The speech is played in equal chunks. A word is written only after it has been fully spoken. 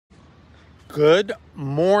Good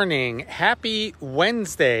morning. Happy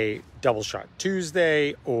Wednesday, Double Shot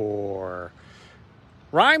Tuesday, or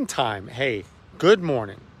Rhyme Time. Hey, good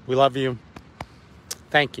morning. We love you.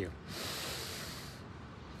 Thank you.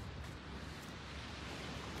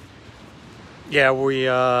 Yeah, we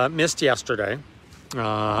missed yesterday.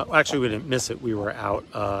 Actually, we didn't miss it. We were out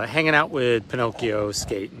hanging out with Pinocchio,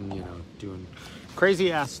 skating, doing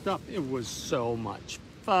crazy ass stuff. It was so much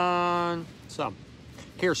fun.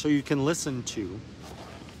 Here, so you can listen to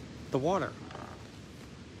the water.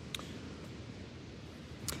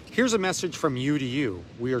 Here's a message from you to you.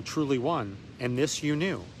 We are truly one, and this you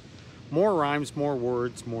knew. More rhymes, more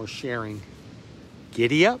words, more sharing.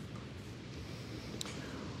 Giddy up.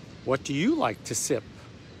 What do you like to sip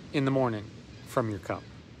in the morning from your cup?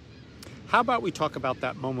 How about we talk about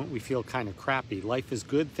that moment we feel kind of crappy? Life is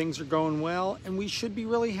good, things are going well, and we should be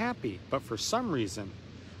really happy. But for some reason,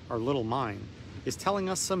 our little mind is telling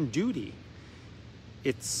us some duty.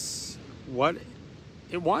 It's what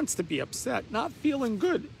it wants to be upset, not feeling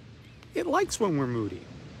good. It likes when we're moody.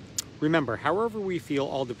 Remember, however we feel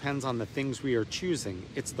all depends on the things we are choosing.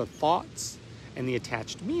 It's the thoughts and the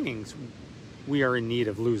attached meanings we are in need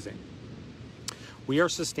of losing. We are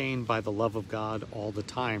sustained by the love of God all the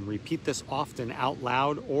time. Repeat this often out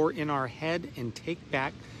loud or in our head and take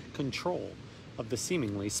back control of the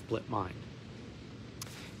seemingly split mind.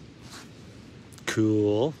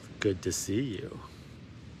 Cool. Good to see you.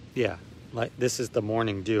 Yeah, this is the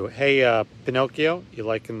morning dew. Hey, Pinocchio, you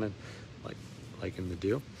liking the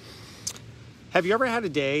dew? Have you ever had a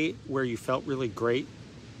day where you felt really great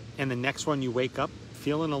and the next one you wake up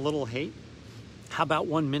feeling a little hate? How about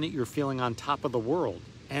 1 minute you're feeling on top of the world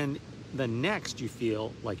and the next you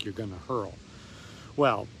feel like you're gonna hurl?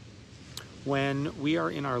 Well, when we are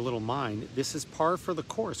in our little mind, this is par for the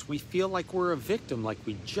course. We feel like we're a victim, like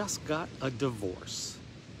we just got a divorce.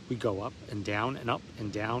 We go up and down and up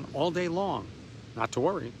and down all day long. Not to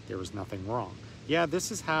worry, there is nothing wrong. Yeah, this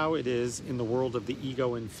is how it is in the world of the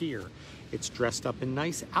ego and fear. It's dressed up in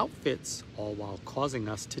nice outfits, all while causing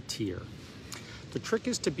us to tear. The trick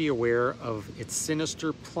is to be aware of its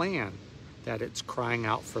sinister plan, that it's crying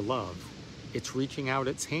out for love. It's reaching out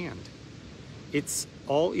its hand. It's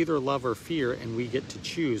all either love or fear, and we get to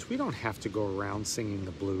choose. We don't have to go around singing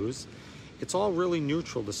the blues. It's all really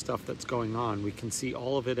neutral, the stuff that's going on. We can see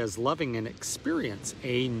all of it as loving and experience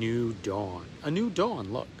a new dawn. A new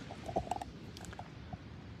dawn, look.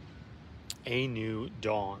 A new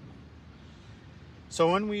dawn. So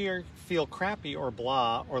when we feel crappy or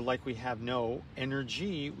blah, or like we have no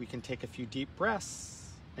energy, we can take a few deep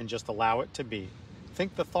breaths and just allow it to be.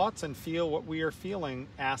 Think the thoughts and feel what we are feeling,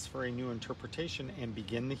 ask for a new interpretation, and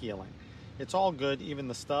begin the healing. It's all good, even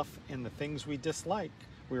the stuff and the things we dislike.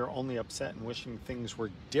 We are only upset and wishing things were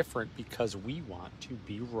different because we want to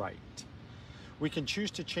be right. We can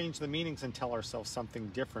choose to change the meanings and tell ourselves something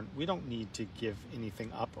different. We don't need to give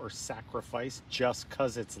anything up or sacrifice just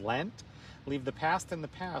because it's Lent. Leave the past in the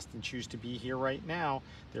past and choose to be here right now.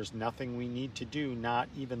 There's nothing we need to do, not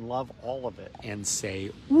even love all of it. And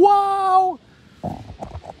say, wow! All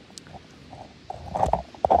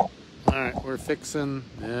right, we're fixing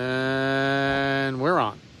and we're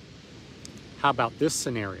on. How about this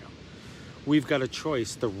scenario? We've got a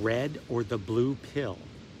choice, the red or the blue pill.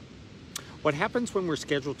 What happens when we're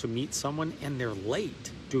scheduled to meet someone and they're late?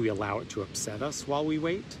 Do we allow it to upset us while we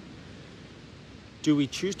wait? Do we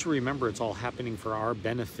choose to remember it's all happening for our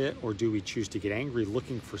benefit, or do we choose to get angry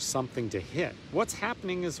looking for something to hit? What's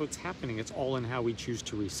happening is what's happening. It's all in how we choose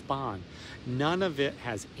to respond. None of it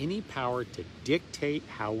has any power to dictate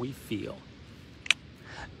how we feel.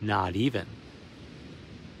 Not even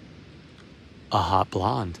a hot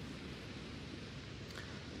blonde.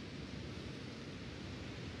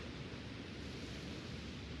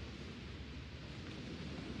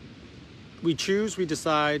 We choose, we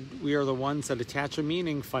decide, we are the ones that attach a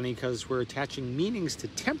meaning. Funny, because we're attaching meanings to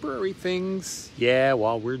temporary things,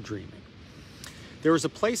 while we're dreaming. There is a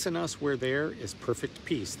place in us where there is perfect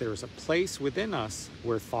peace. There is a place within us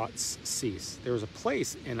where thoughts cease. There is a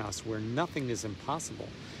place in us where nothing is impossible.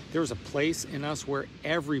 There is a place in us where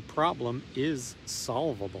every problem is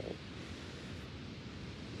solvable.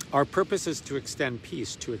 Our purpose is to extend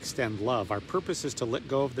peace, to extend love. Our purpose is to let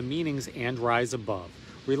go of the meanings and rise above.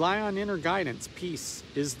 Rely on inner guidance. Peace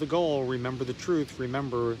is the goal. Remember the truth.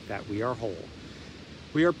 Remember that we are whole.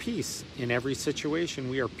 We are peace. In every situation,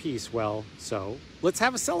 we are peace. Well, so let's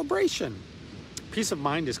have a celebration. Peace of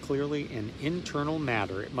mind is clearly an internal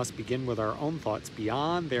matter. It must begin with our own thoughts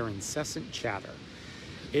beyond their incessant chatter.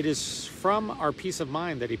 It is from our peace of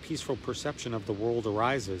mind that a peaceful perception of the world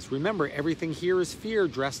arises. Remember, everything here is fear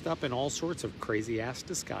dressed up in all sorts of crazy-ass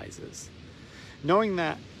disguises. Knowing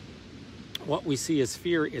that what we see as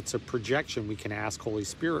fear, it's a projection, we can ask Holy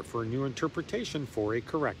Spirit for a new interpretation, for a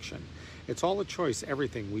correction. It's all a choice,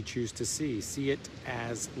 everything we choose to see. See it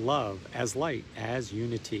as love, as light, as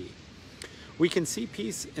unity. We can see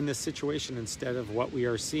peace in this situation instead of what we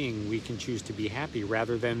are seeing. We can choose to be happy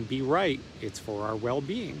rather than be right. It's for our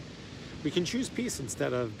well-being. We can choose peace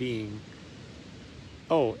instead of being,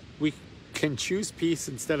 we can choose peace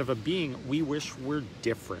instead of a being we wish were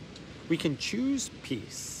different. We can choose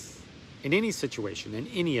peace in any situation, in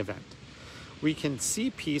any event. We can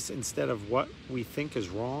see peace instead of what we think is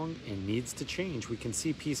wrong and needs to change. We can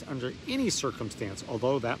see peace under any circumstance,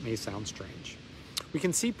 although that may sound strange. We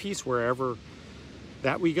can see peace wherever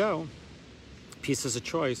that we go. Peace is a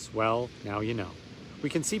choice. Well, now you know. We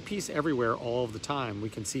can see peace everywhere all of the time. We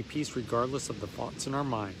can see peace regardless of the thoughts in our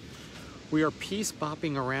mind. We are peace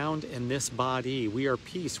bopping around in this body. We are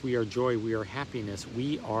peace. We are joy. We are happiness.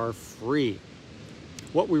 We are free.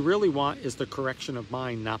 What we really want is the correction of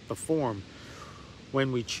mind, not the form.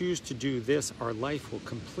 When we choose to do this, our life will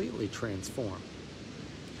completely transform.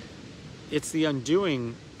 It's the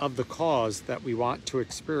undoing of the cause that we want to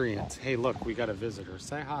experience. Hey, look, we got a visitor.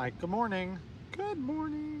 Say hi. Good morning. Good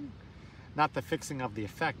morning. Not the fixing of the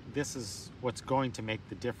effect. This is what's going to make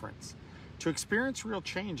the difference. To experience real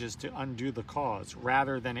change is to undo the cause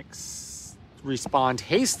rather than respond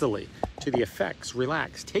hastily to the effects.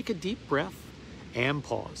 Relax. Take a deep breath and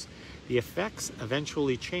pause. The effects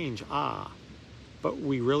eventually change. But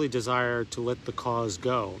we really desire to let the cause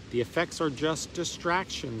go. The effects are just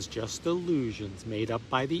distractions, just illusions made up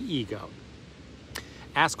by the ego.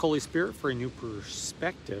 Ask Holy Spirit for a new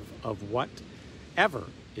perspective of whatever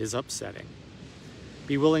is upsetting.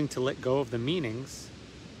 Be willing to let go of the meanings.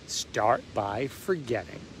 Start by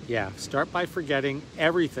forgetting. Yeah, start by forgetting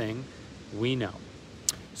everything we know.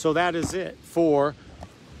 So that is it for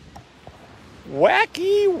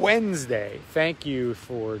Wacky Wednesday. Thank you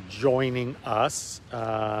for joining us.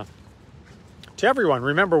 To everyone,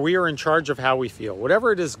 remember, we are in charge of how we feel.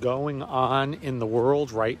 Whatever it is going on in the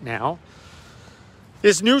world right now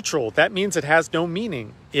is neutral. That means it has no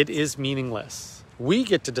meaning. It is meaningless. We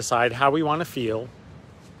get to decide how we want to feel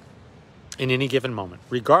in any given moment,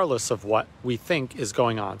 regardless of what we think is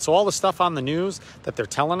going on. So all the stuff on the news that they're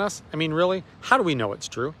telling us, I mean, really, how do we know it's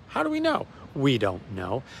true? How do we know? We don't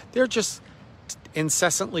know. They're just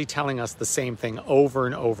incessantly telling us the same thing over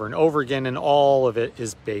and over and over again, and all of it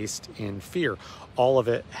is based in fear. All of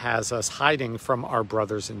it has us hiding from our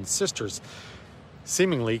brothers and sisters,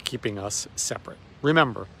 seemingly keeping us separate.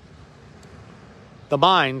 Remember, the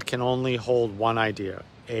mind can only hold one idea,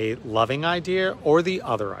 a loving idea or the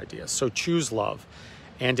other idea. So choose love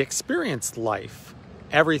and experience life,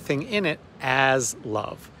 everything in it, as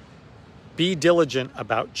love. Be diligent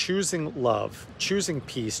about choosing love, choosing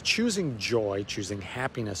peace, choosing joy, choosing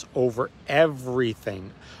happiness over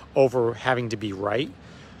everything, over having to be right,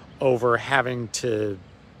 over having to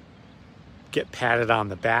get patted on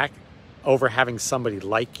the back, over having somebody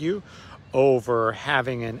like you, over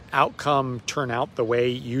having an outcome turn out the way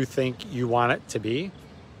you think you want it to be.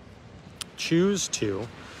 Choose peace,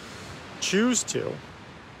 choose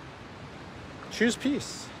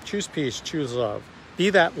love. Be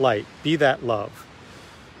that light, be that love.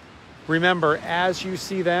 Remember, as you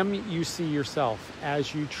see them, you see yourself.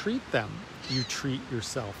 As you treat them, you treat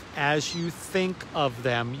yourself. As you think of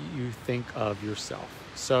them, you think of yourself.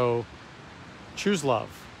 So choose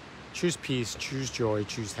love, choose peace, choose joy,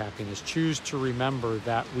 choose happiness. Choose to remember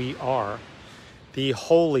that we are the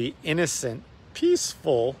holy, innocent,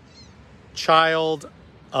 peaceful child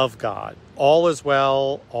of God. All is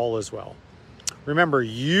well, all is well. Remember,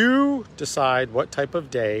 you decide what type of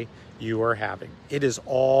day you are having. It is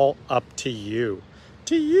all up to you.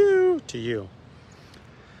 To you.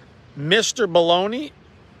 Mr. Baloney,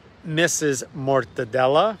 Mrs.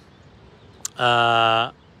 Mortadella,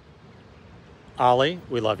 Ali,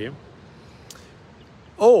 we love you.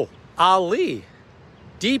 Oh, Ali,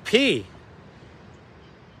 DP,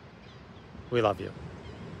 we love you.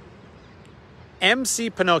 MC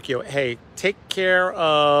Pinocchio, hey, take care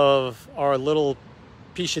of our little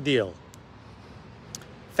pichadille.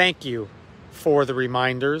 Thank you for the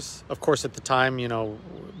reminders. Of course, at the time, you know,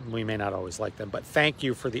 we may not always like them, but thank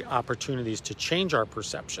you for the opportunities to change our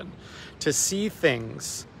perception, to see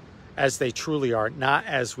things as they truly are, not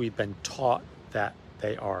as we've been taught that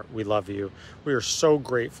they are. We love you. We are so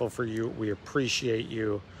grateful for you. We appreciate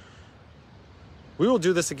you. We will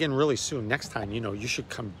do this again really soon. Next time, you know, you should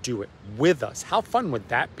come do it with us. How fun would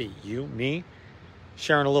that be? You, me,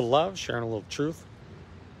 sharing a little love, sharing a little truth.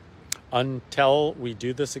 Until we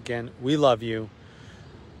do this again, we love you.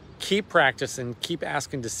 Keep practicing, keep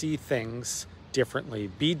asking to see things differently.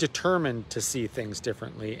 Be determined to see things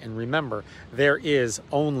differently. And remember, there is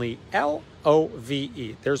only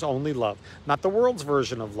L-O-V-E. There's only love. Not the world's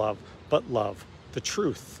version of love, but love. The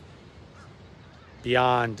truth.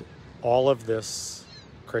 Beyond all of this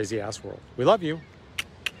crazy ass world. We love you.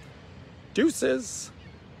 Deuces.